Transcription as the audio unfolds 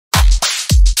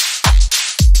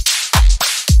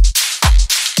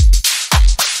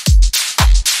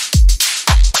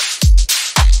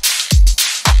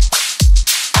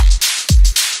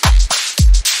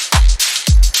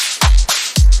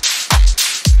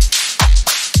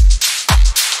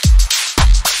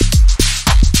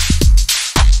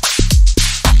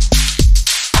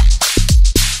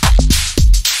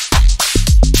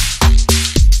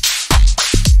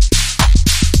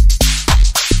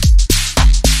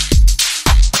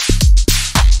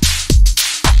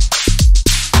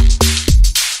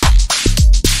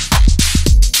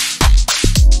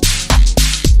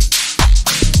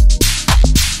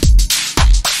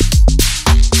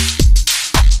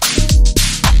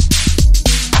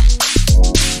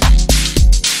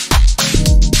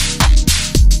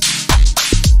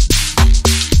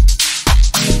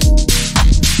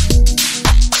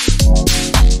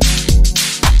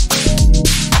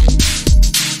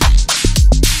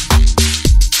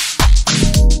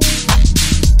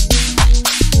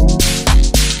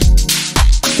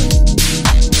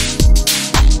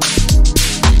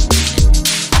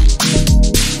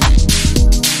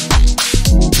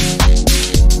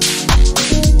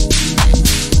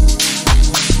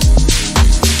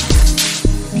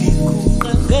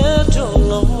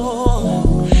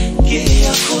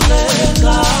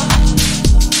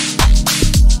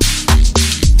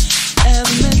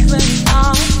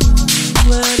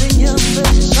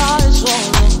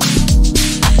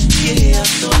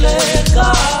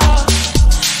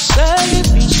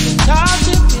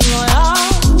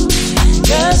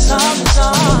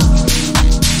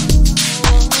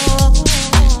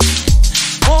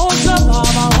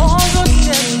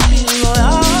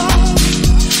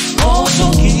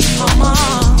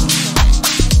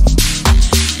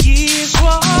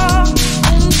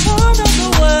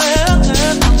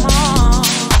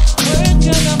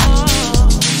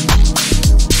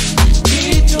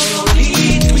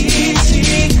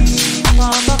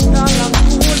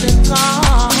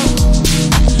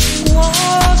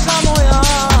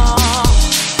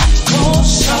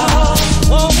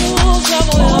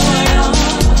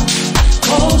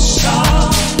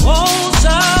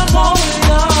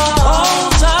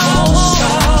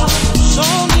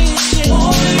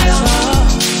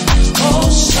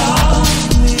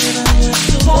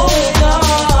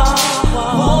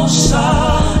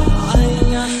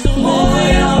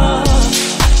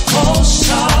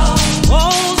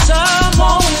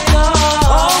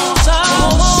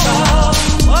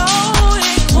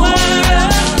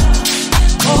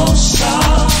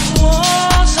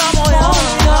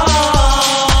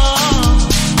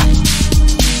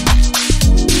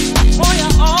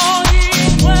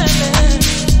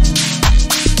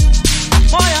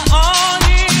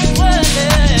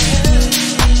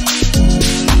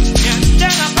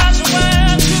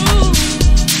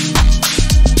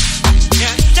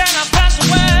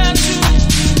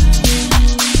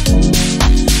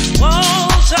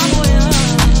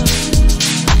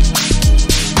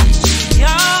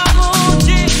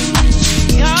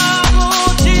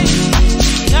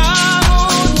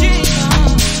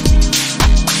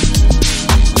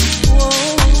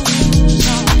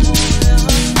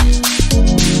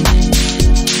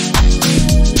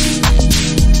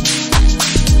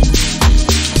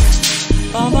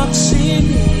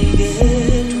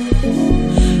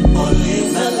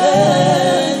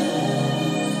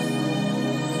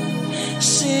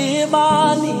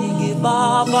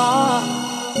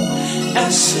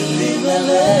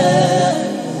esilibele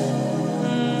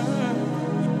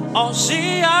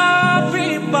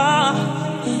Osiyaphipa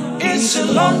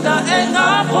isilonda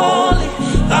engapholi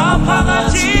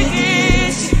ngaphakathi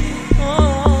kithi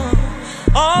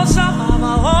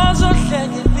Ozahamba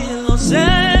ozohleka impilo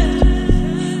zethu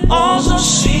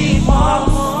Ozoshima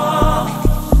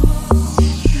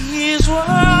Izwa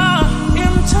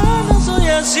imthandazo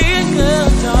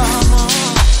yezikedama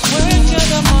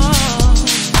Wekedama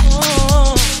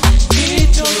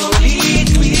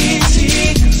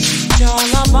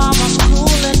Jala mama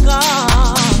skuleka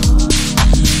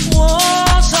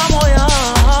Wosa moya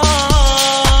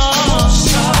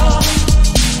Wosa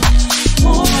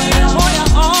Moya Moya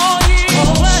oyi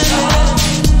Wosa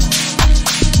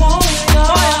Moya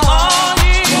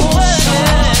oyi Wosa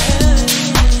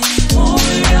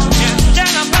Moya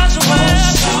Jana pasu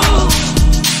wetu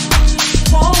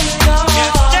Moya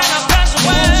Jana pasu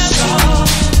wetu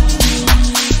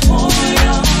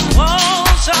Moya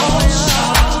Wosa Moya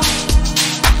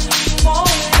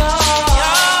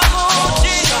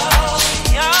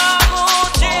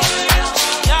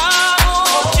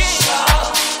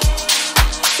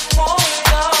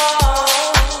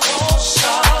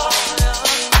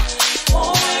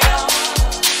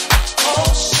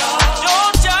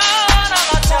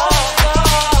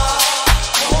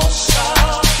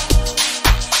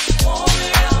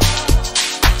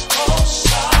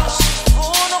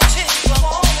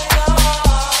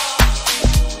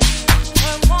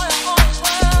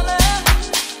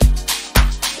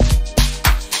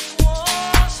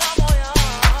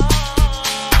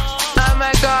Oh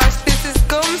my gosh, this is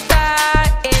Gumstar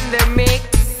in the mix.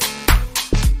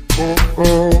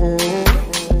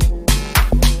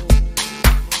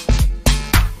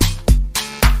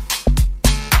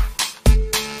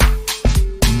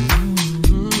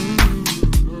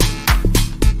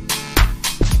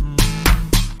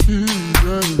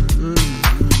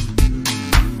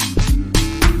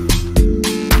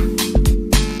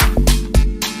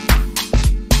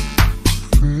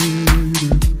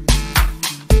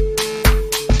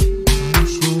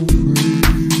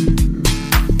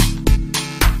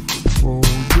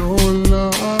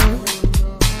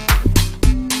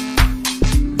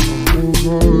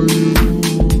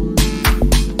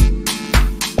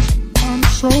 I'm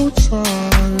so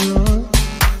tired.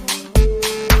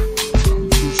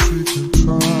 I'm so sick and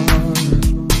tired.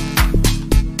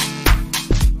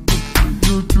 What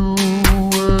you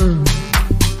doing?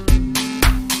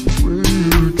 Will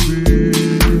you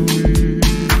treat me?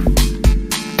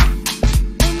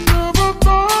 I never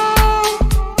thought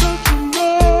that you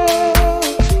love.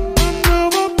 I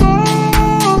never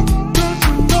thought that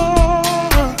you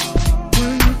love.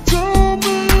 When you told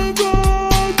me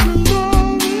that you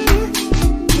love me.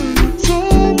 When you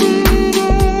told me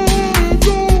that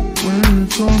you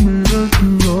told me that you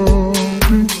love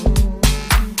me.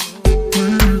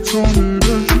 When you told me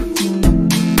that you do.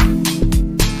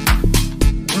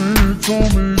 When you told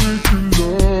me that you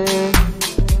love me.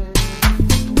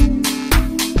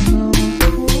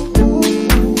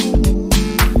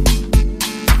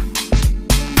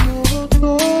 Never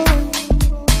thought. Never thought.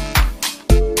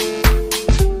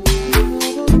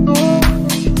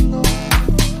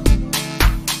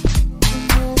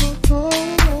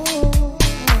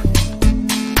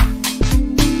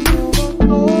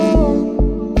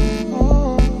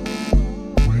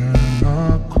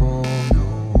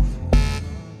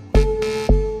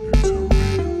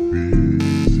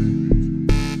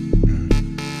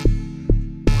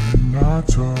 I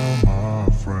tell my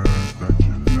friends that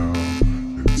you love,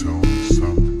 they tell me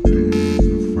something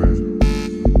different.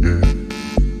 Yeah.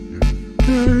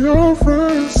 Yeah, your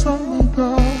friends tell me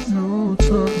that you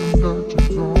tell them that you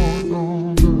don't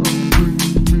longer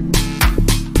need me.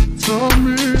 Tell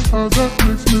me how that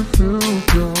makes me feel,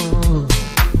 girl.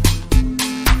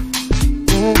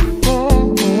 Oh,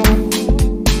 oh, oh.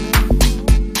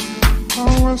 I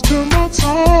wasted my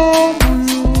time with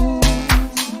you.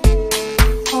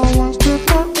 I wasted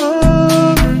my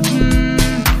energy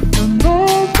and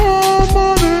all my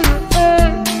money.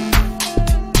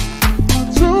 I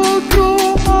took you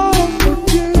out for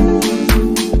kids.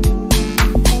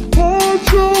 I bought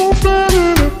you better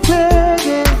to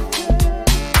better.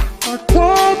 I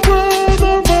cried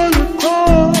whenever you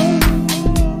cried.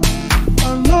 I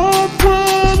loved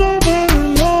whenever you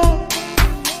loved.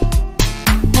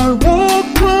 I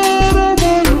walked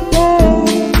whenever you walked.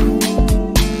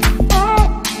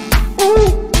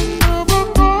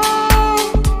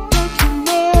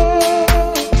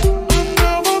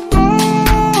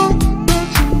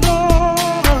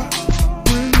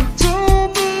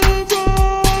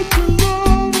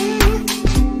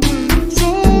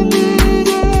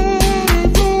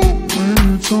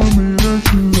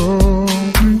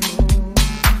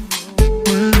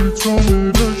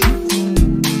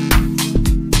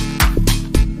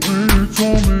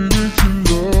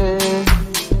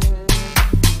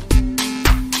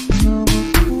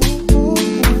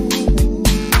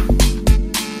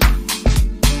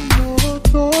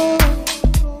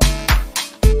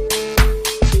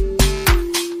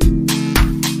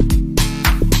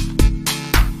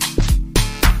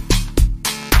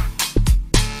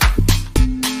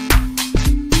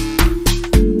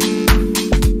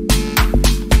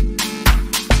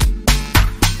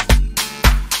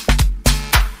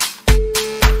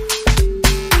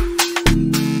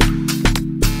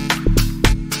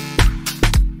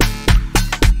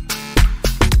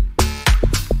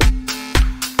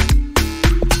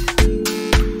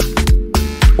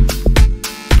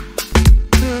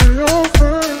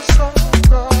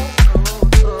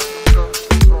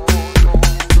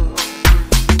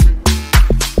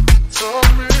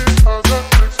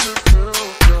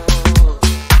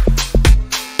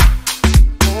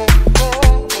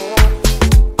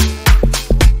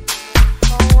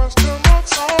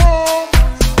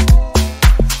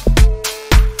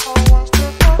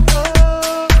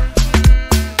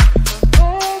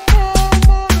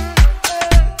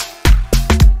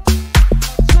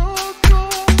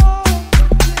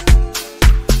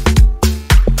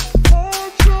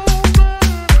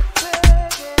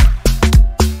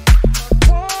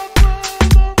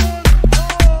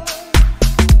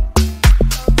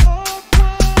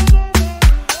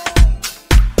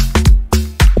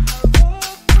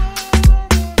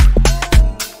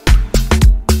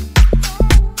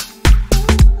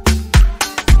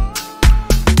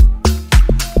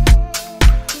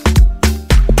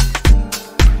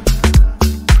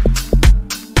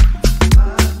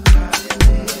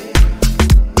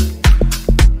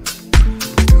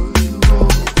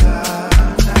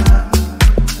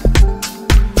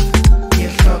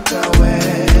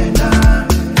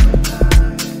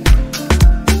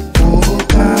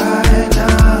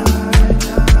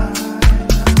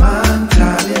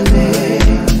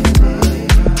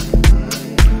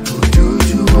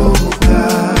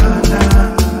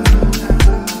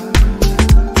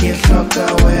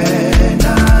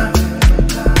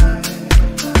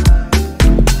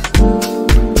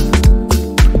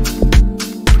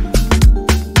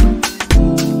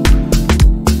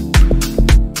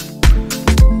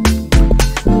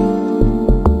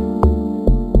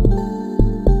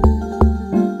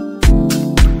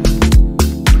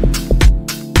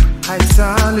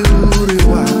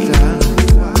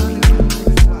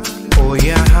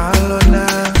 ya halona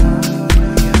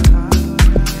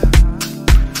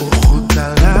o kgutla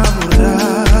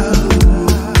laboraro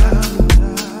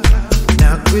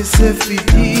nako e se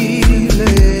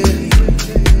fetile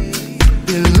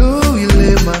pelo ile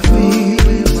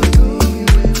mafito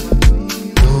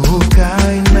o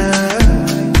kaina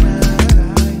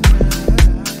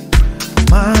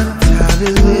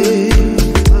mantabile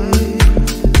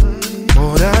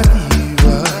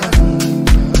moradiwa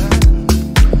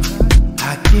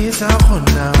hakisa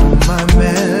khona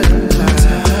umamela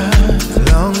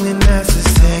loneliness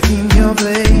is taking your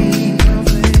place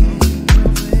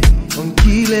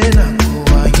unkile nakho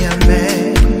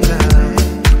wanyamela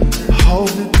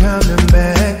hope you're coming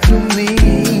back to me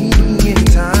in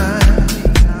time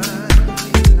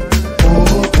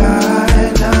oh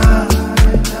kaina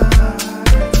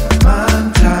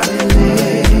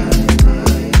mantabile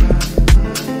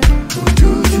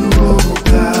ujuju oh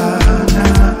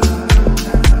kana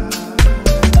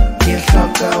Get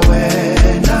fucked away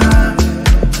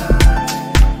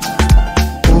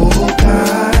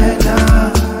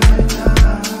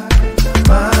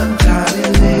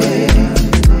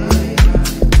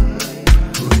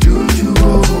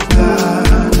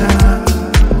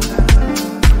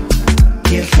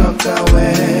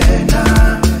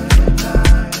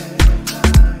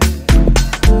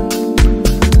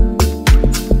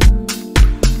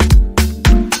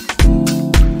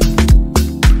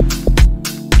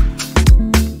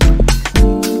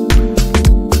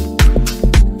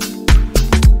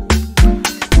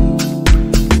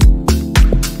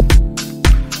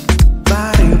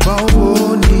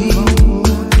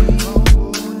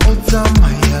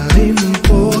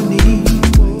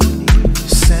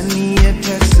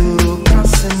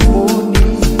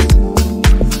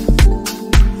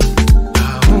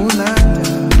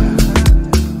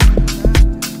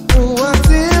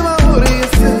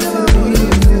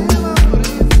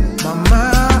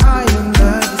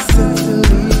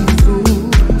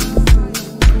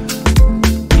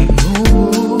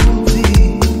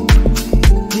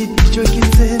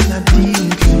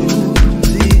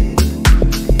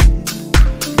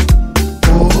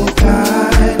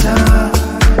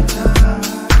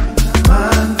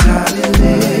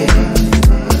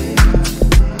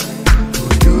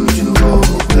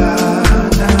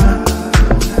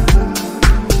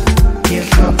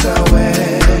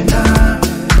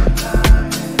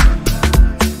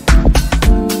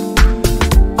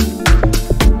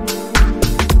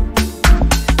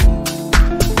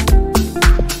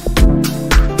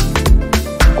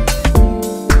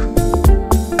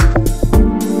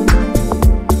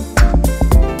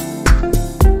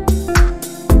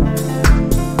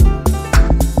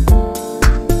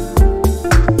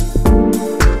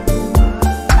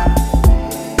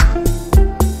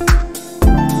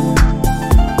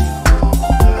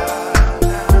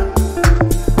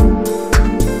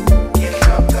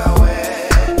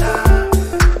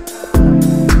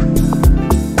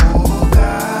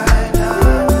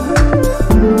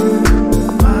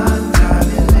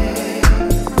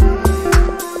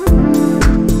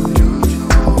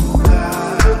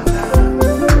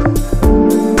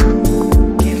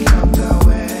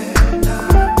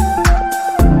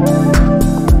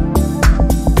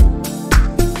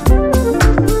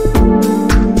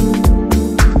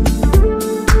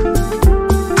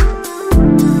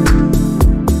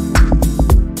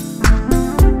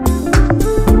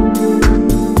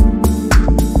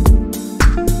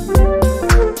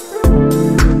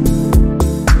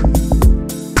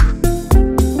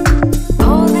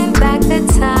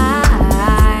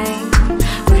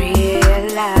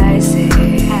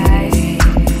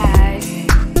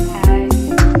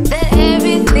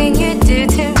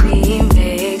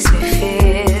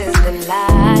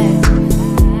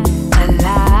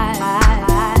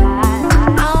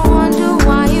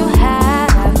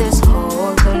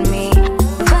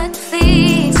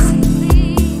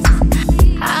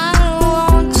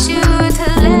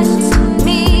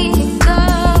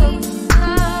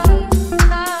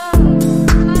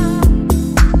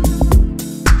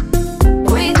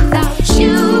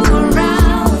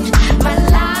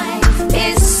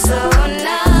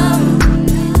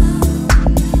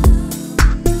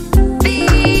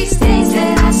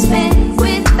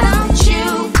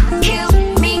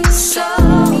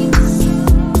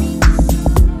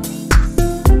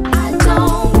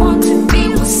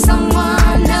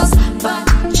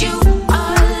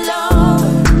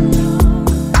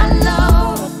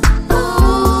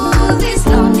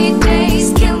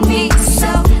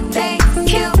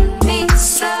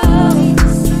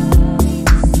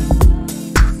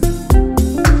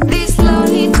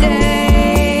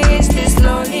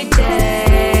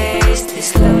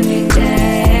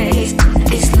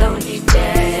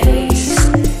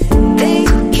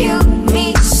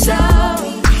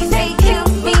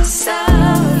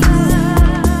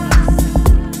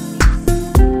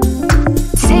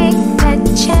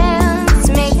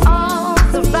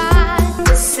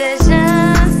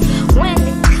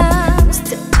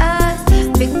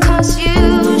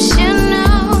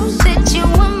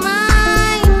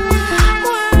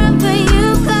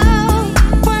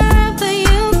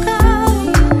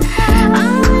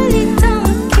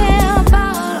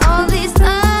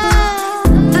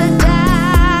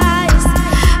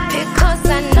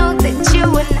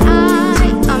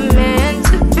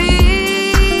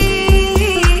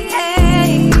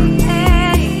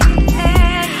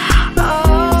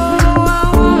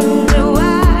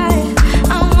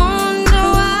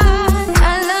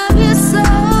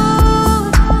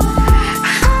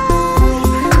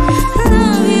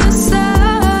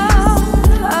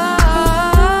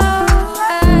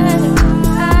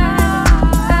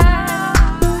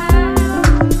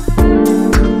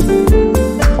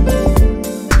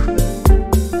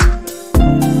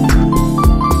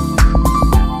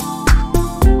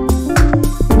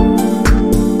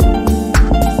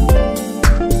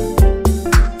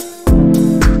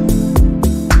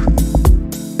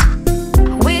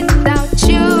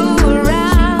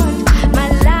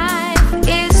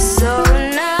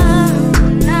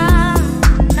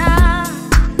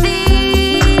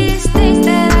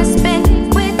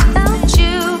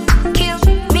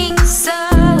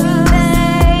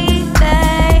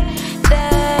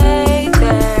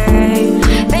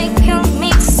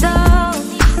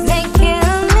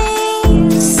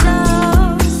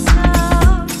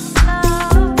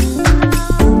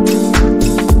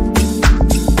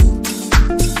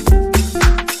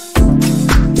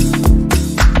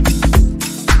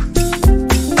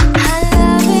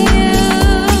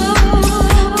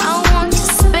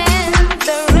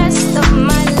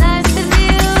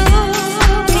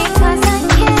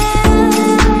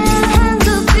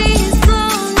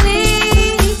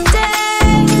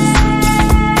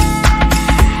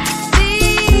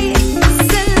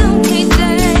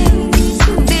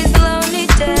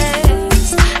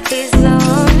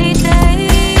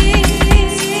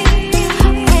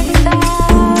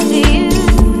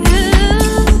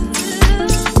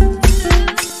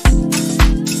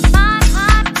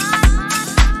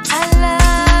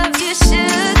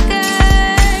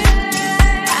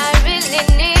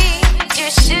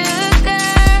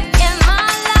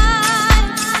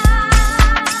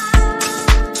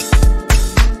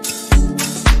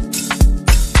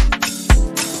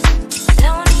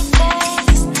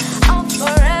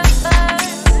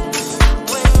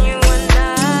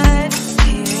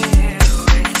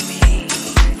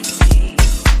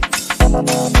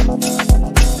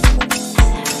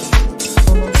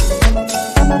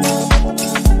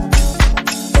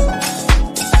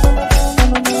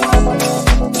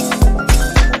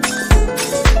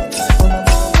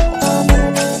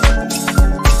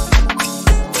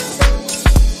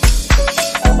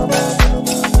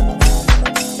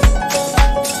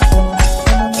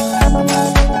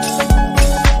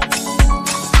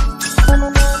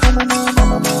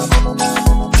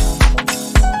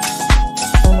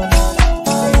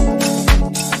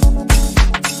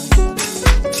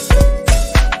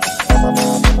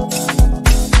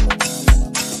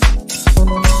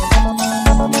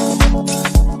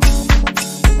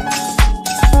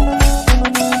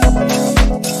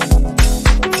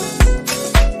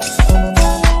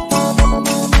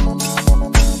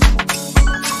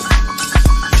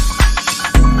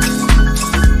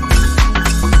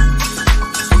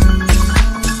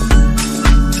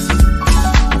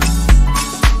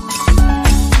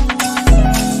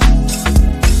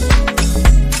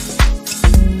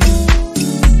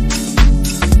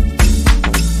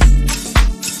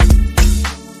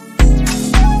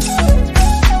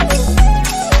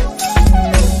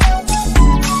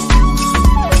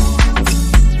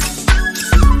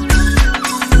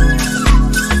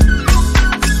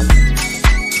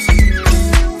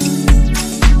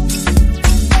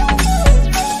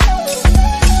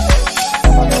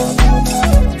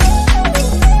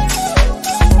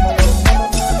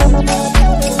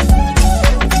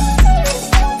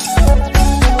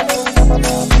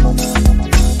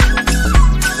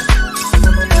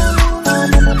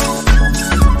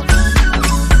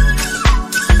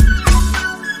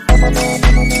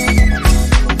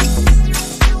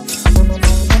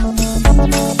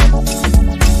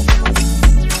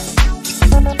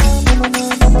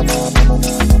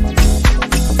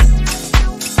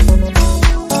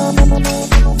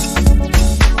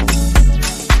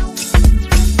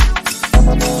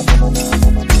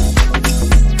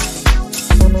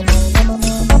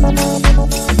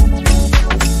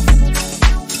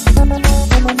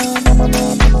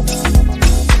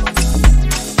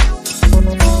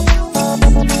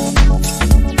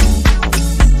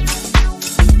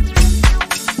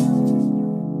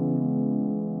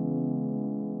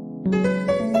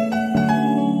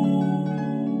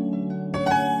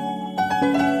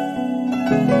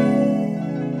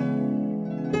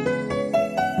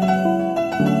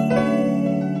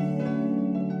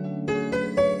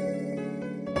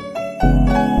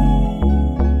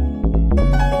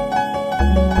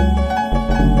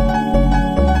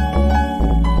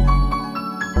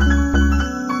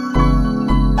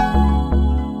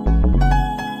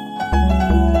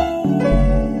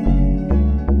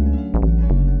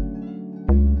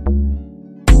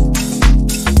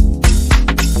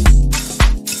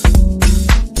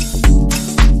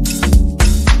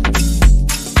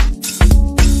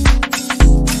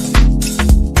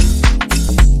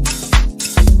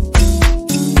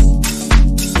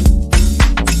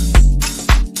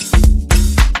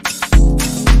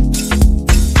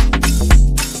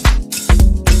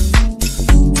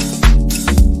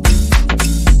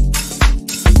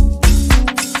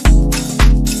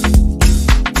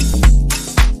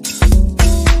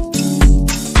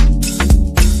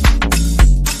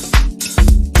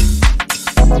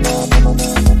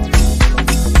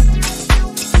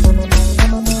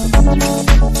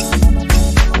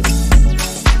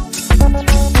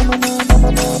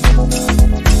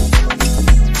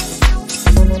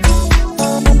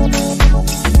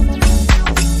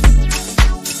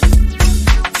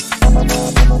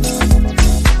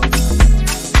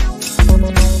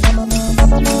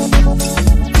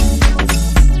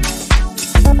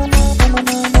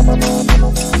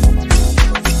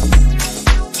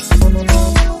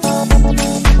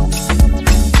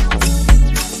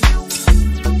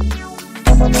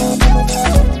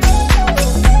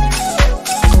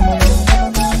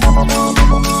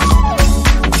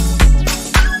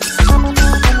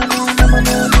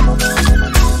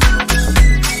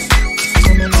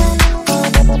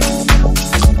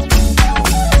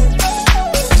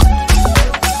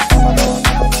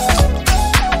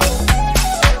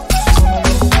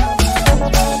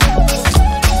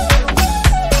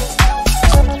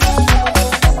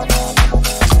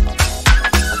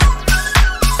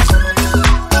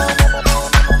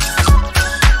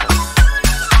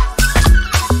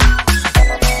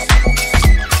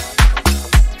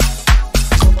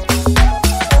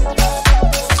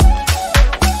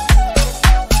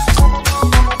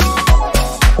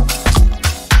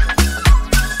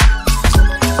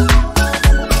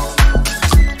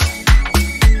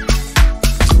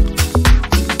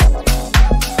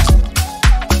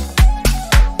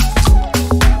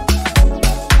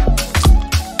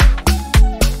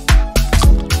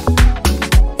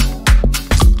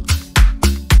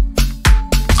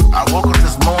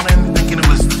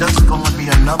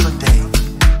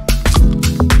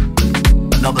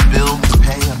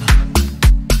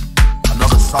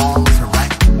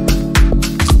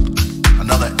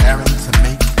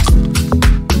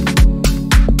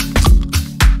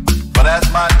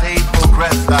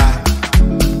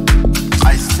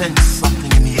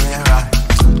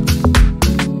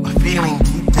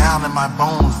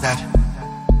that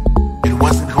it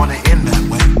wasn't going to end that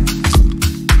way.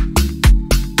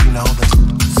 You know, that's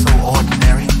so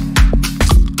ordinary.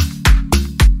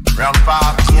 Around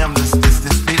 5 p.m. this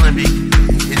feeling,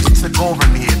 it took over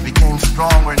me. It became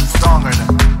stronger and stronger.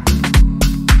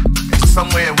 And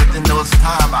somewhere within those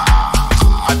time,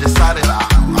 I decided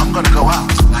I'm gonna go out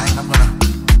tonight. I'm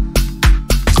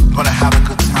gonna have a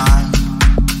good time.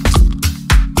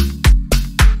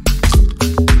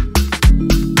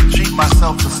 Treat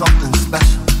myself to something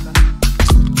special.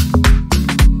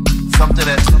 Something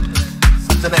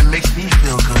that makes me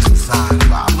feel good inside.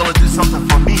 I'm gonna do something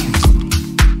for me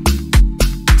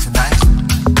tonight.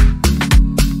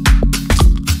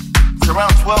 It's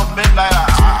around 12 midnight.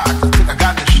 I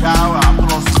got in the shower. I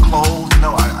put on some clothes. You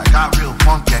know, I got real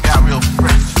funky. I got real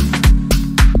fresh.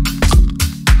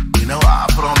 You know, I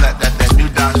put on that new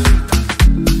dance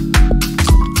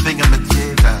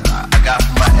thingamajig I got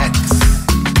from my ex.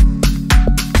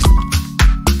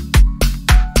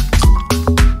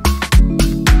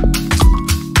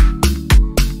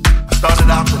 I started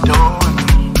out the door and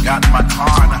got in my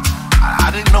car, and I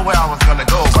didn't know where I was gonna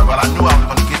go, but I knew I was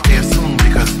gonna get there soon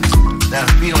because that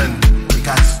feeling, it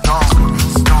got stronger and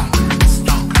stronger and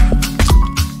stronger.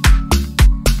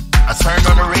 I turned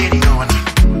on the radio and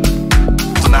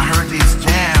when I heard these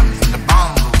jams and the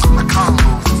bongos and the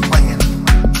combos was playing,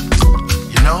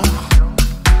 you know?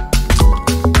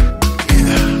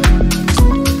 Yeah.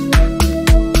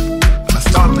 And I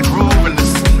started to groove in the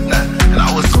seat and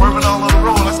I was swerving all over the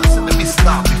road. I said, let me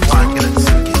stop before I get a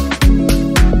ticket.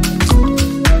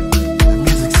 The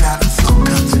music sounded so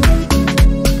good to me.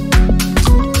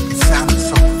 It sounded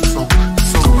so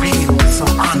real and so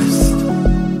honest.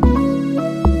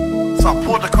 So I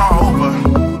pulled the car over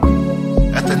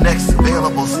at the next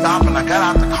available stop, and I got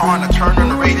out the car and I turned on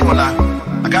the radio and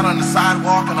I got on the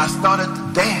sidewalk and I started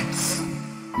to dance.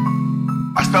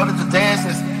 I started to dance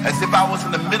as if I was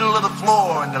in the middle of the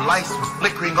floor and the lights was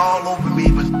flickering all over me,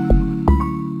 but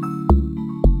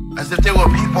as if there were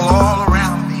people all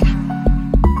around me.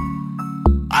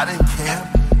 I didn't care.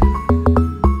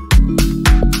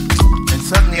 And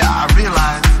suddenly I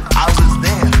realized I was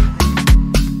there.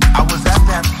 I was at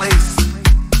that place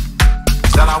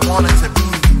that I wanted to be.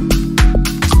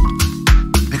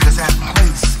 Because that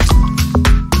place,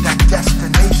 that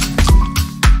destination,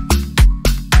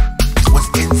 was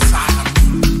inside of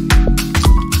me.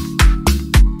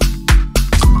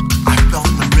 I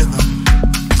felt the rhythm.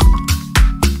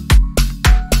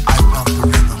 I felt the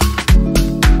rhythm.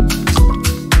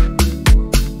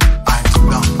 I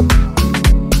felt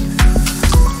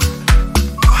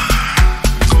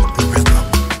the rhythm.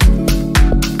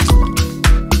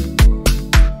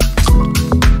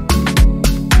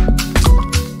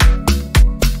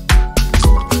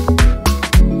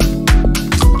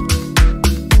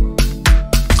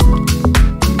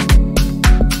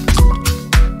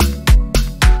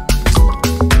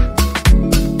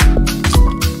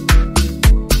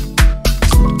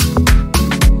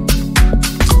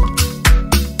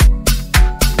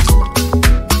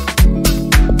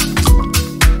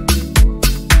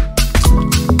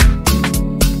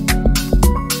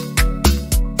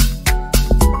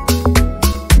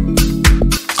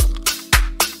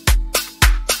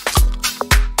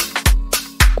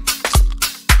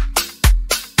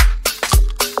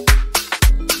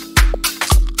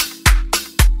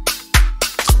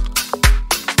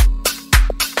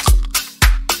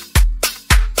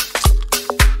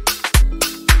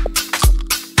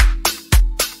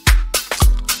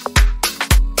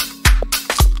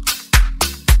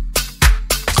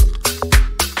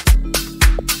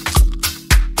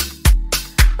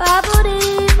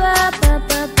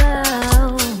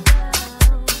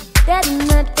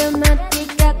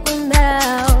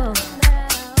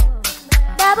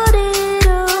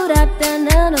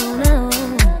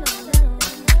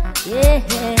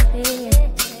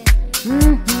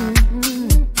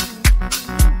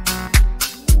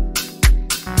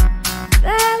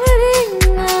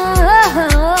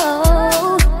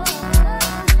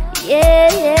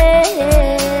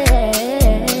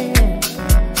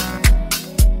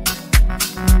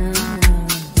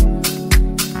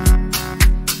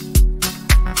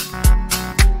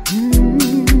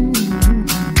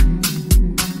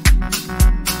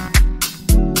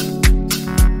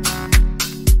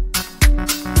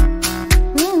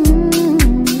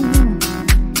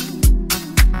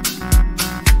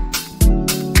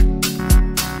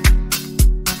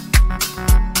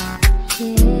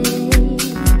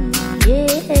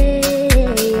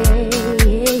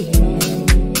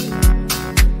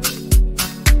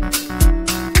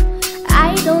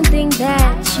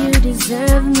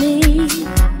 deserve me.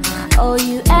 All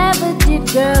you ever did,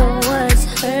 girl,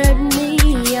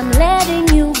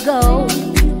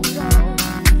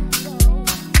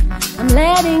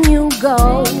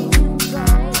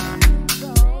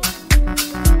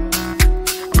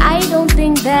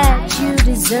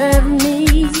 deserve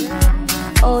me.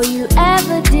 All you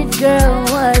ever did, girl,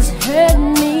 was hurt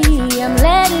me. I'm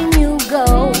letting you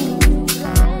go.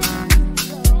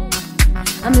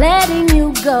 I'm letting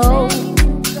you go.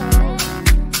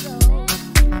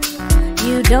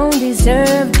 You don't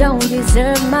deserve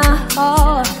my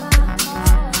heart.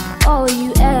 All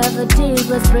you ever did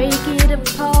was break it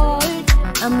apart.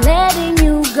 I'm letting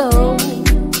you go.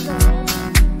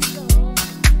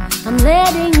 I'm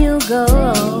letting you go.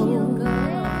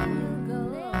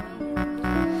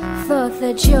 Thought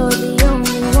that you're the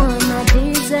only one I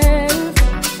deserve,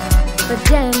 but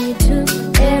damn, you took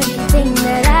everything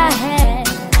that I had.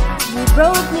 You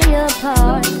broke me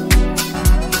apart,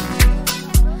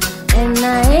 and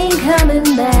I ain't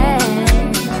coming back.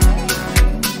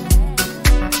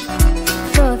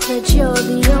 Thought that you're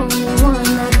the only one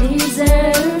I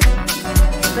deserve,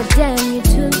 but damn, you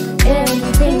took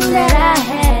everything that I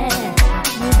had.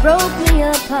 You broke me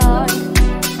apart,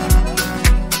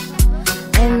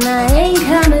 and I ain't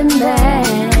coming back.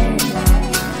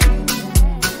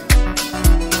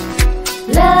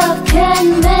 Love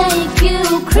can make you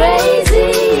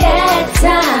crazy at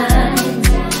times,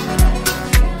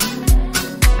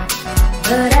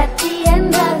 but at the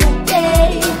end of the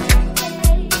day,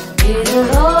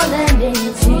 it'll all end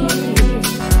in tears.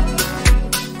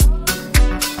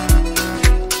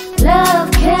 Love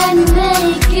can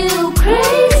make you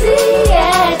crazy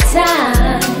at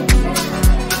times,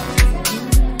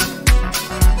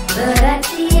 but at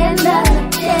the end of the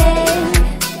day,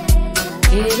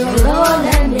 it'll all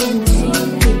end in tears.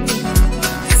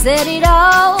 Said it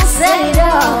all, said it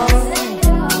all.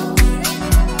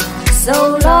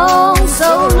 So long,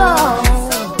 so long.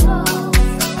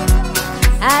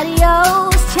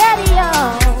 Adios, cheerio.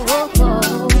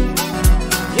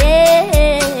 Yeah.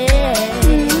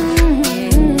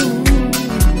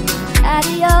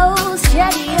 Adios,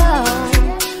 cheerio.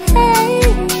 Hey.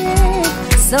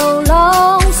 So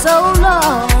long, so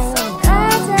long.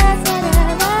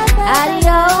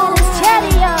 Adios,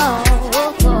 cheerio.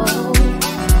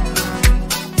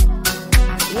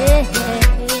 Yeah.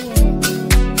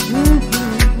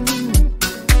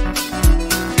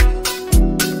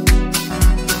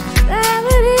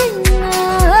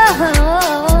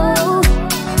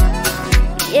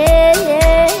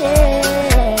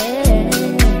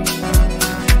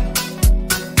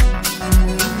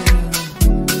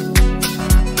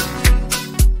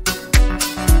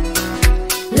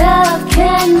 Love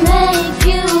can make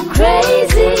you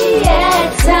crazy at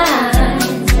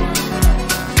times,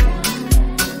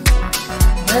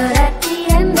 but at the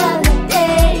end of the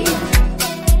day,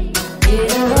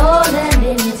 it'll all end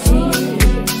in tears.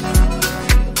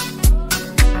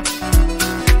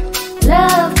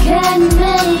 Love can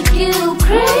make you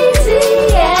crazy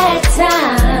at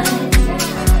times,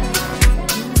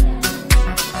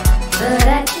 but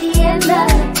at the end of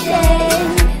the day,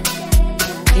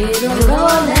 it'll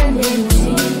all end in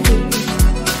tears.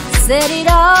 Said it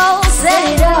all, said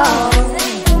it all.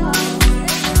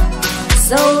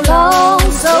 So long,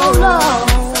 so long.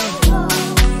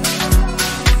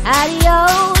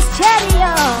 Adios,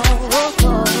 cheerio.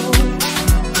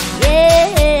 Yeah.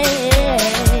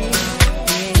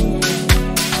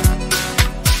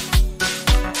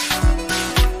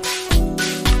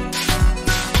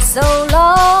 So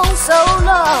long, so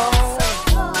long.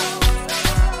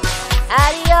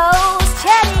 Adios,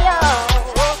 cheerio.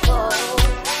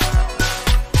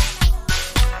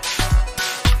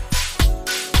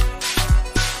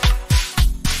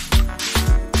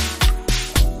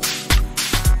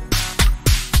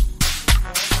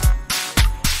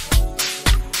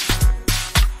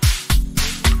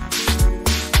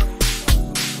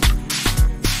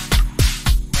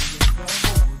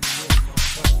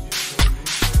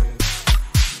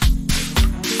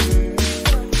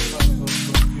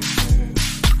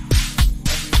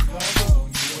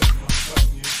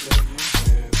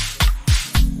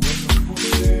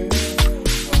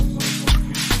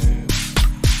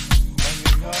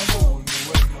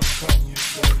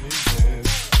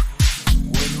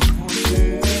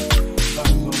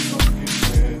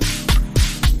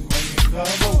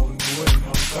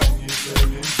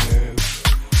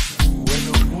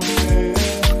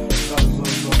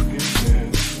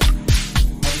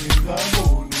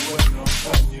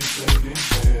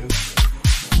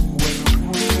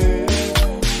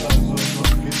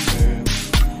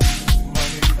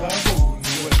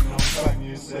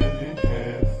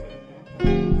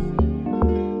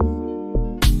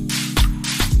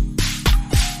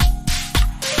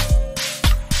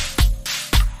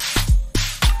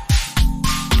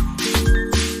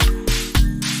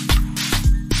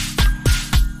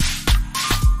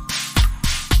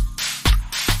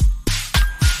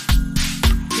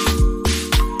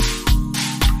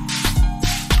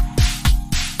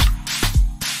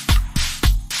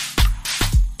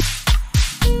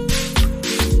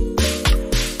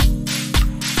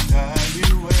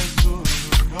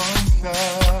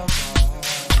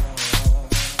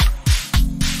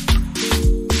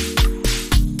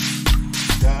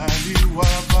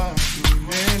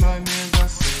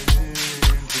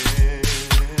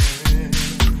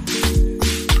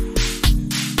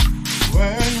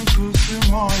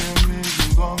 moje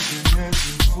między gąbie nie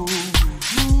wyfuł.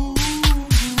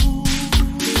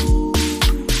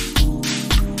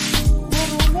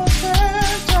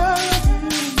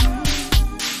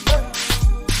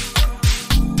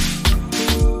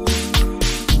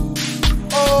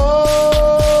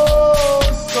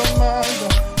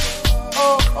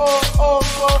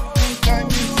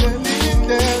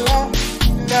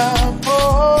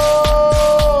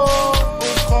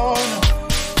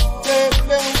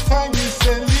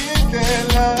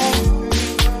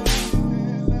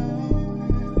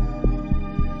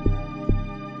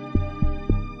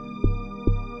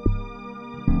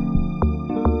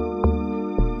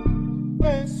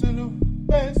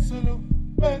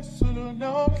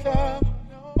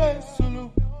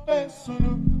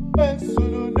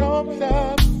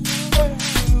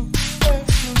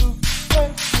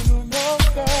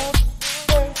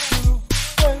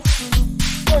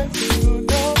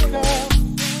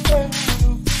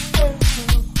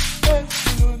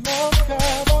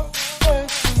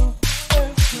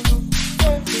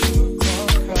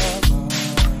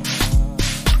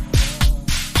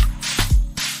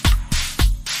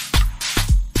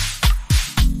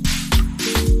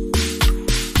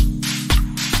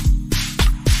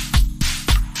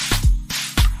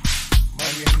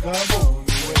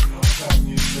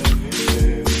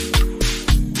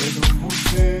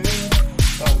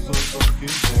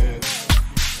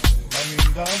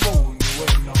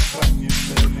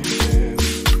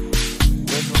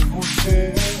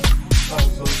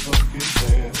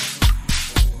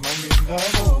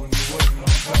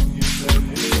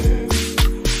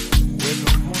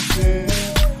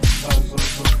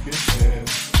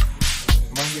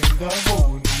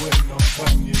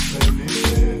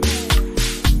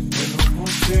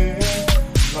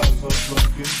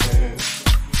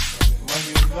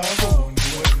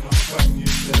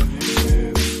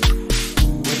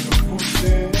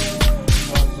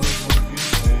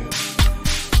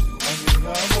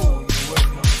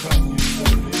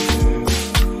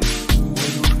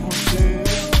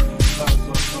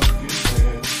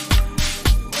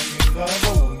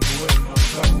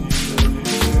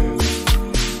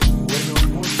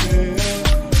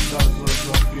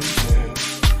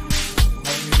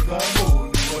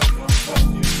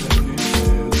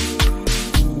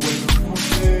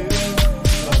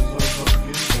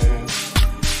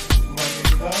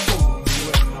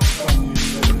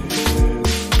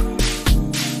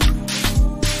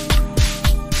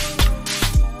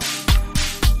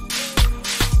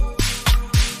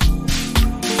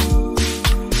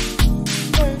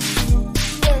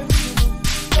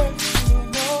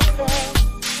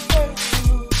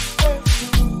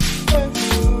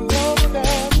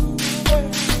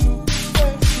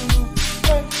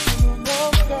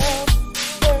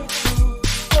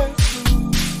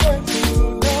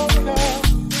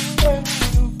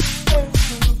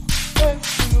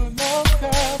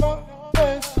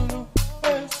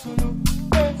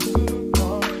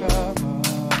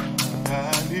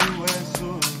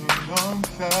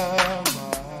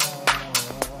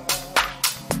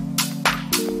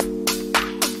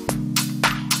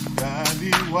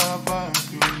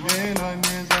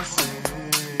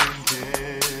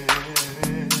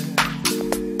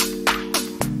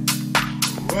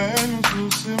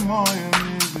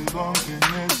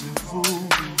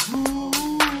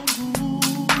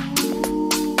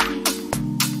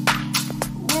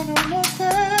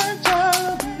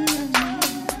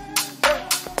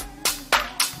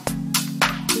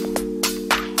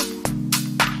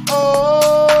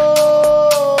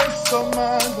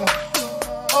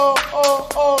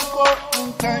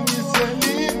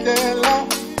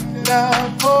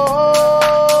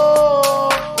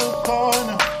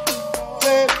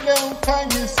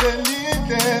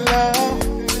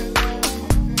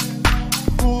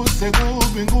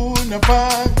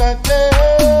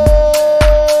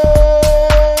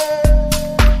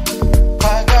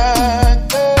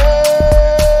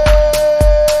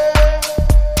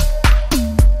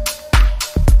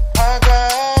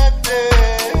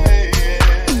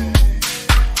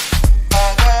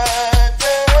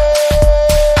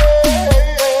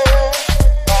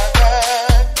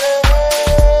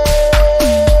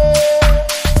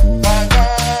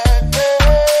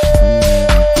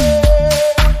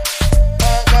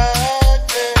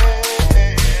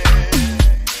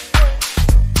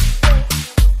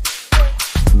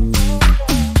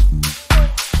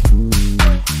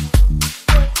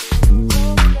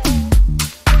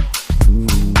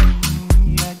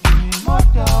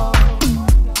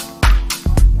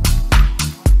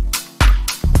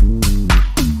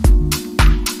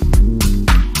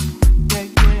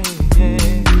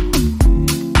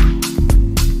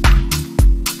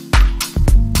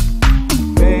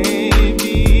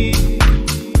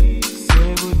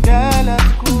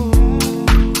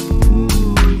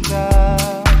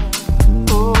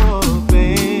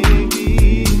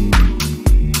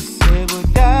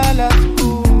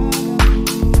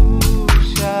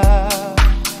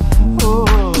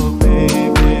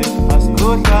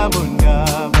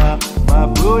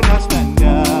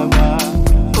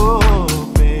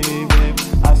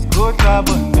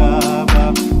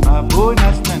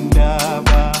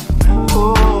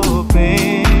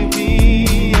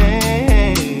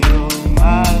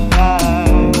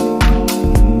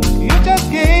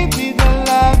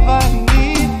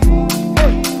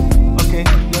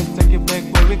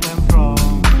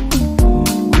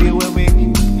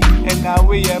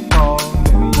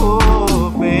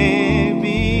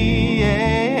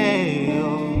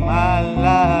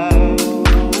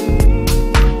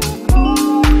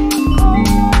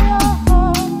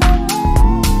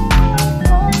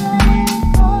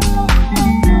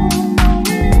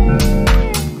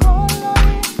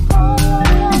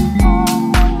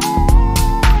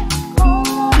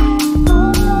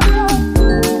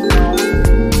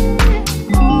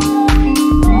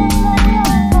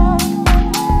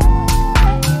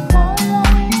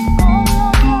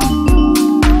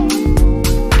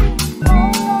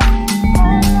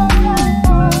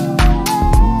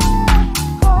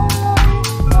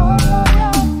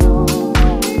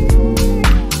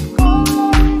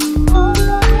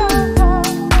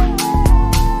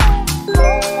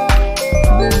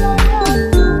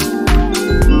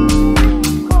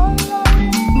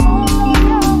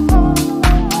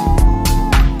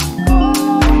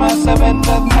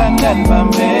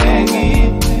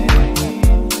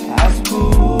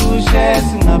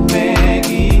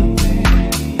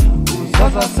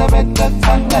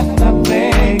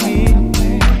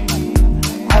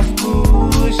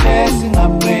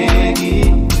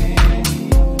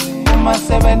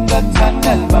 sebenta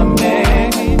tandal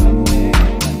bambegi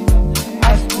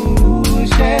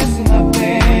asbushe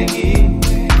singabheki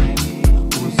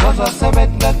uzozwa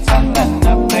sebenta tandal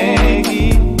nabheki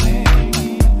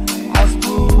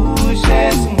asbushe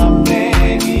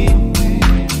singabheki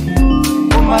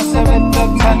uma sebenta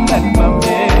tandal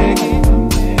bambegi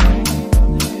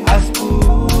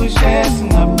asbushe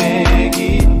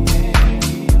singabheki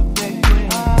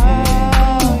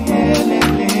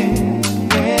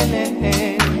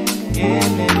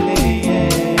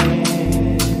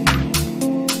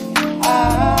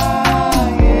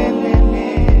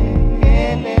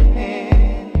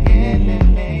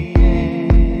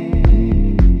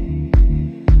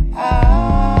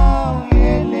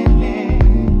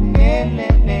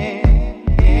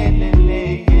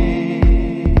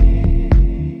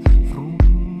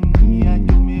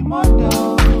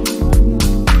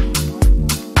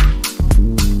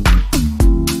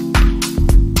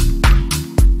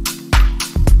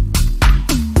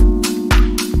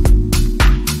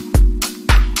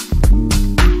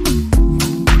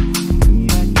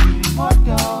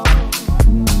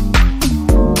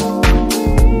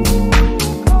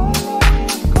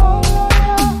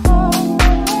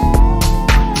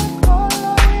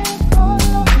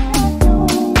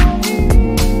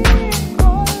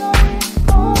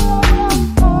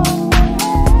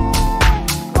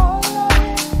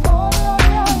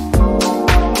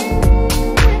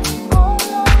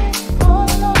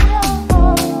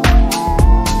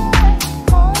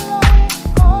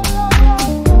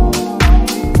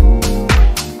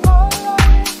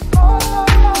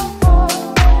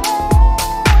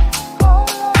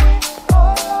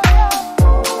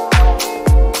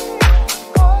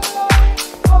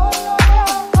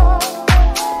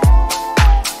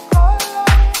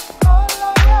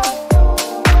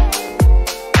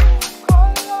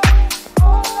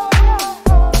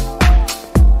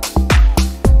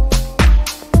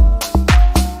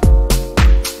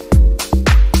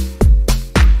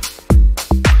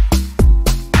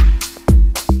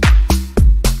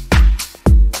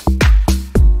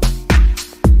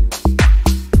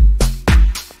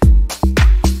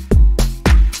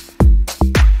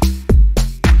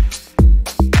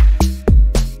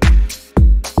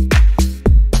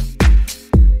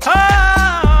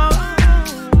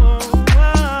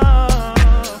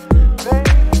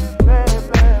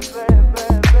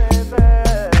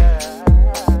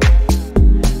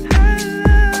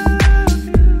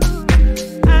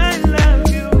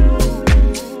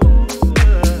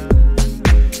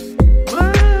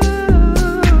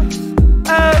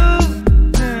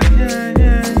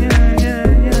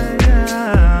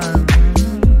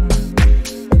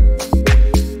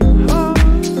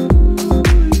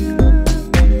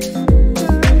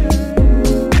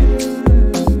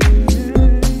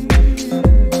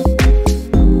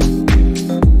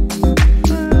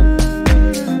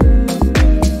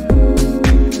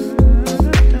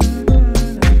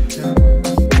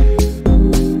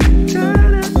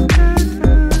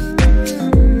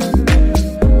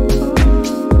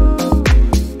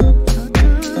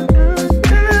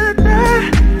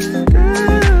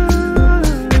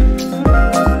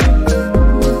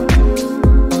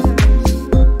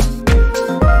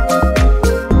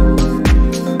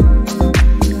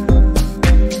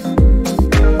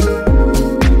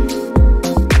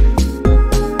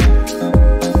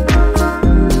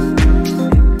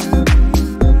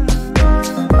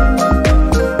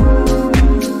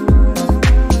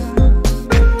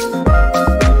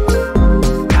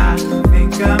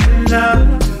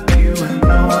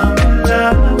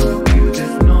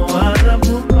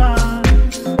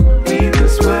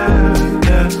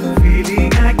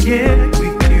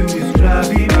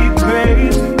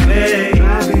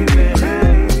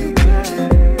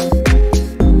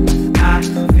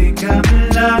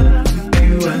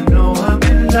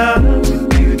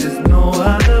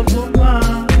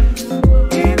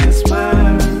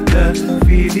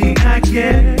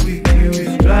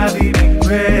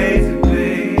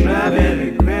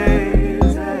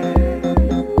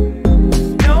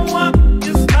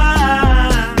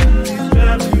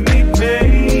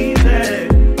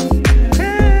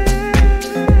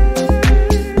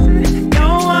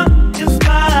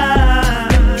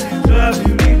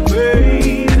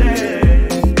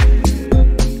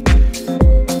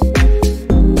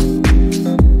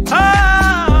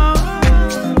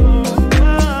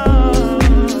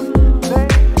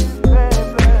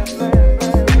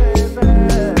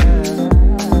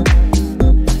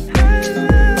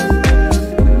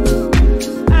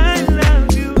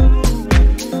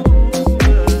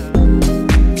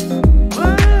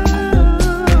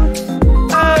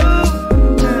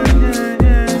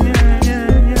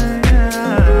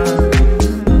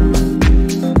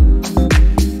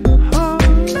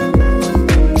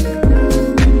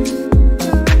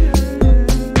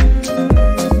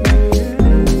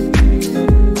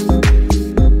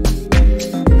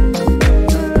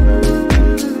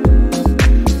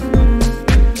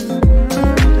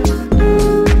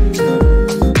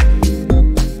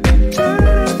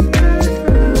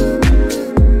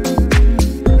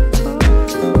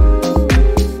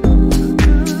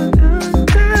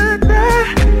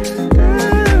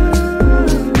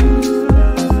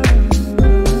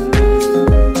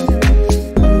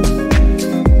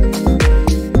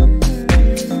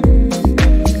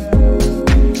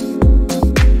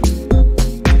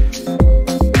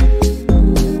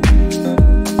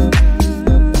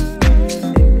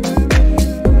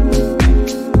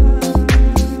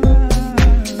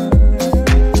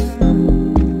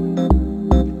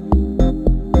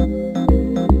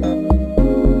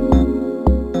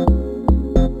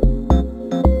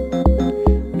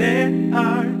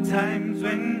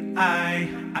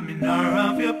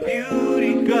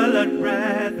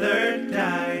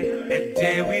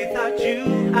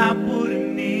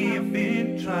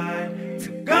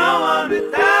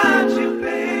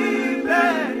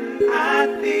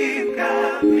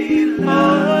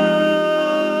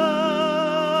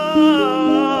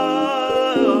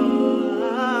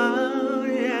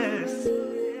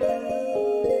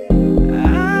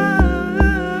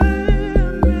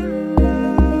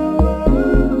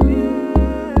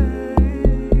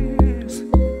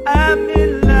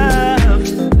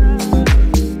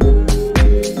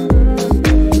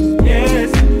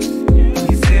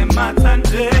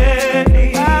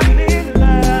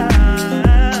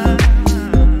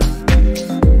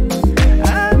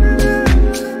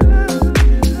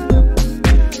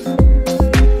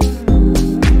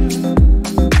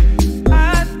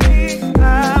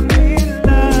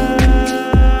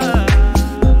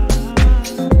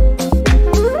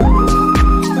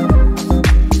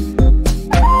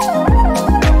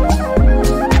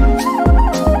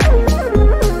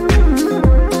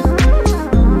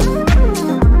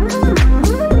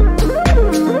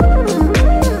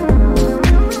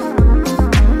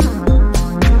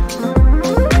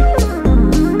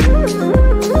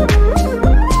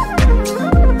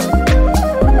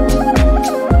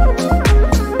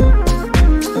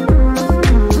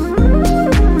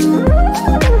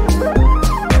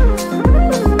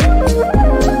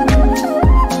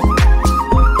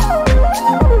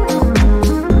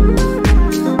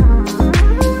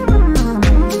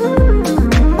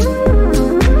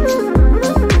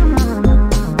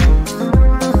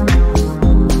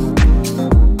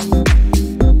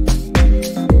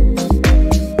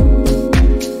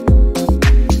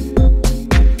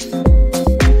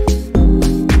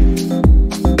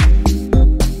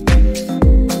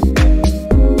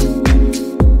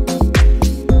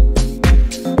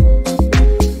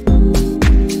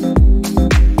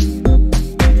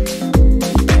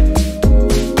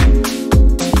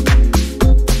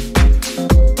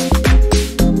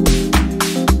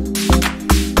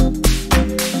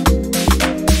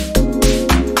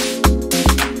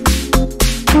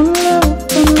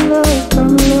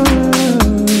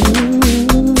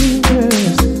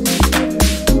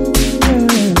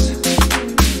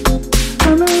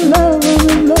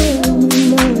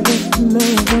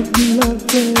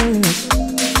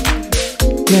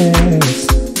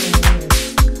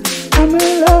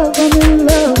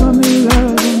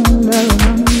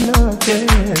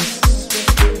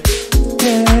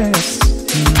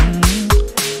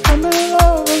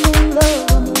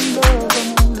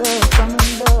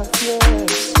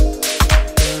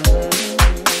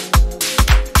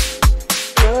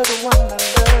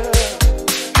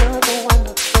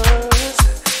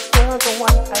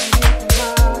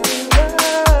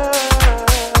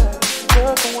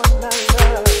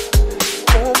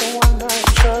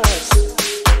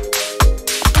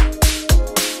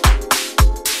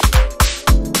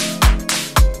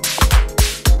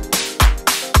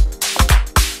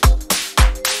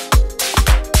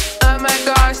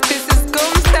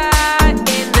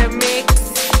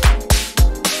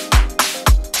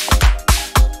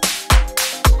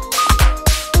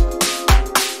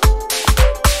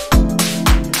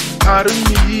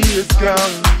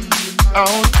down,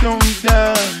 out on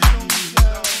down.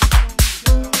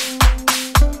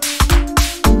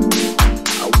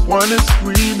 I wanna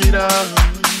scream it out,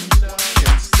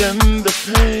 can't stand the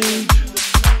pain,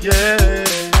 yeah.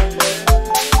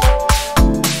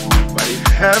 But if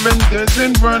heaven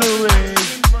doesn't run away,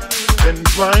 then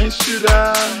why should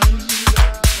I?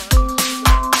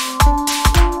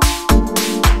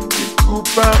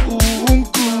 Kupa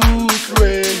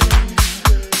unkukwe,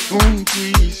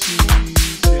 unkwisi.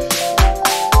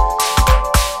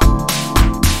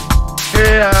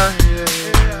 Yeah, yeah,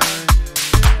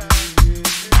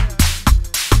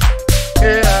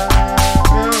 yeah, yeah.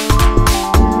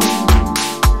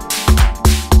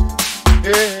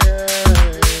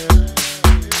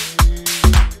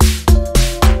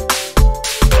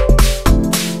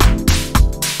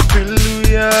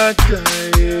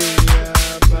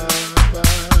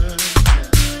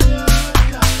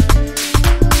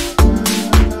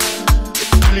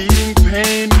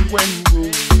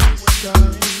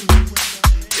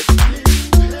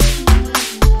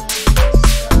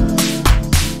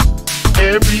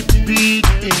 Every beat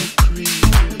increases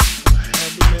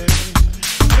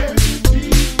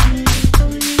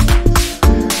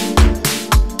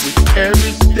with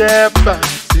every step I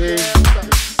take. The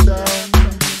sound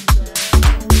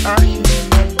I hear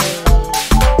my love.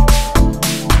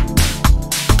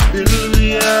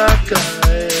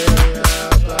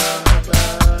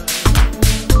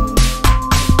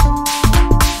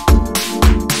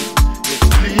 It's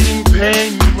bleeding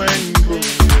pain when we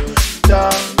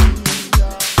stop.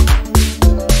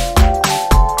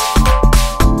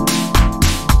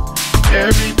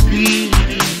 Every beat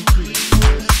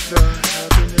increases the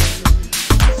happiness.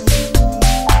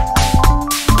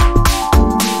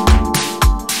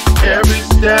 Every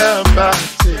step I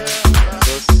take,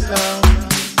 the sound.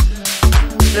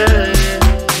 Yeah,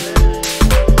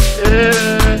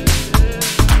 yeah.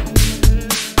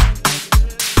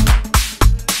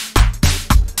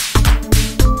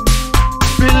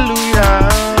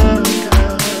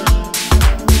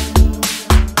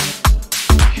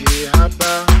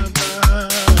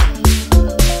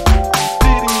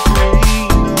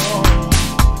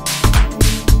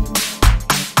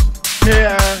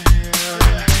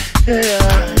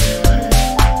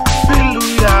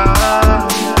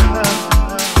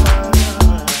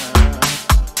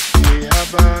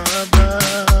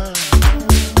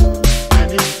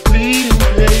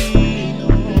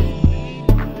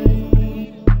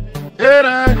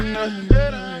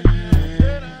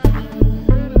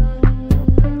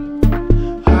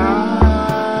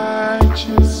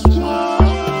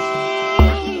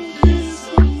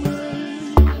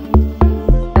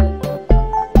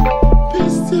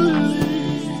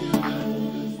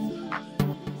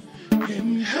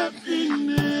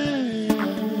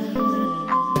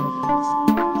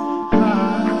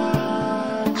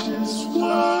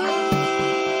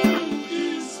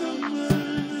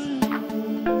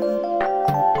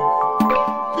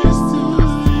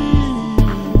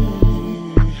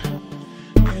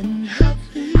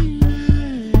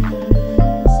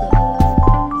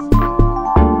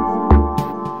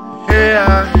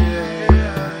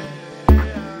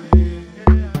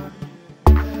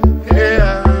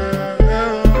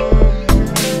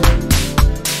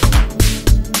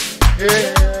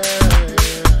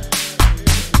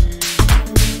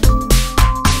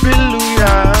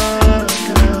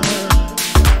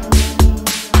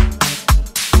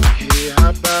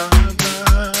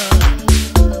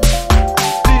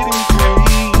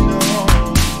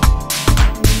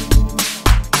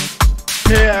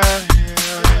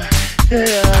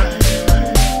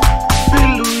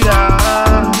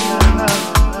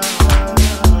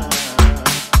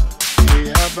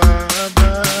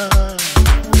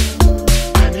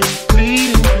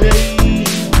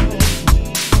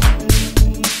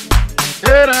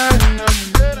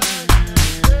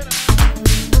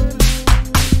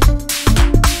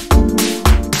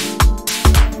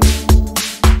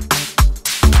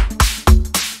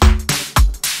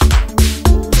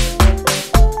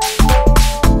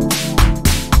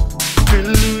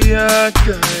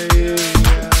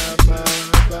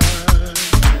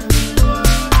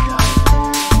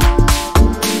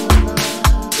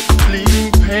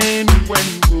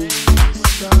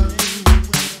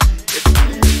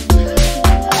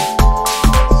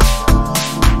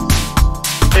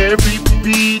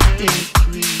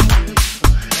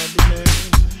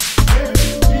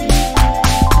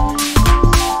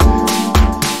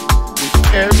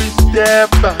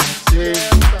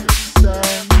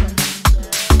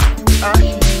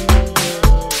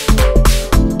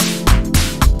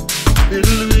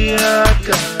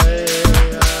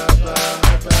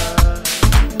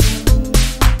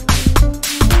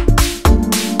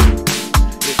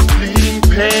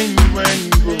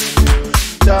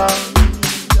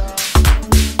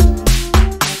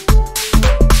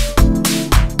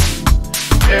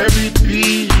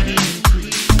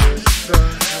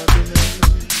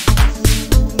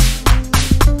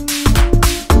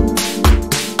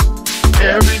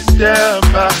 there,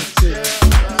 but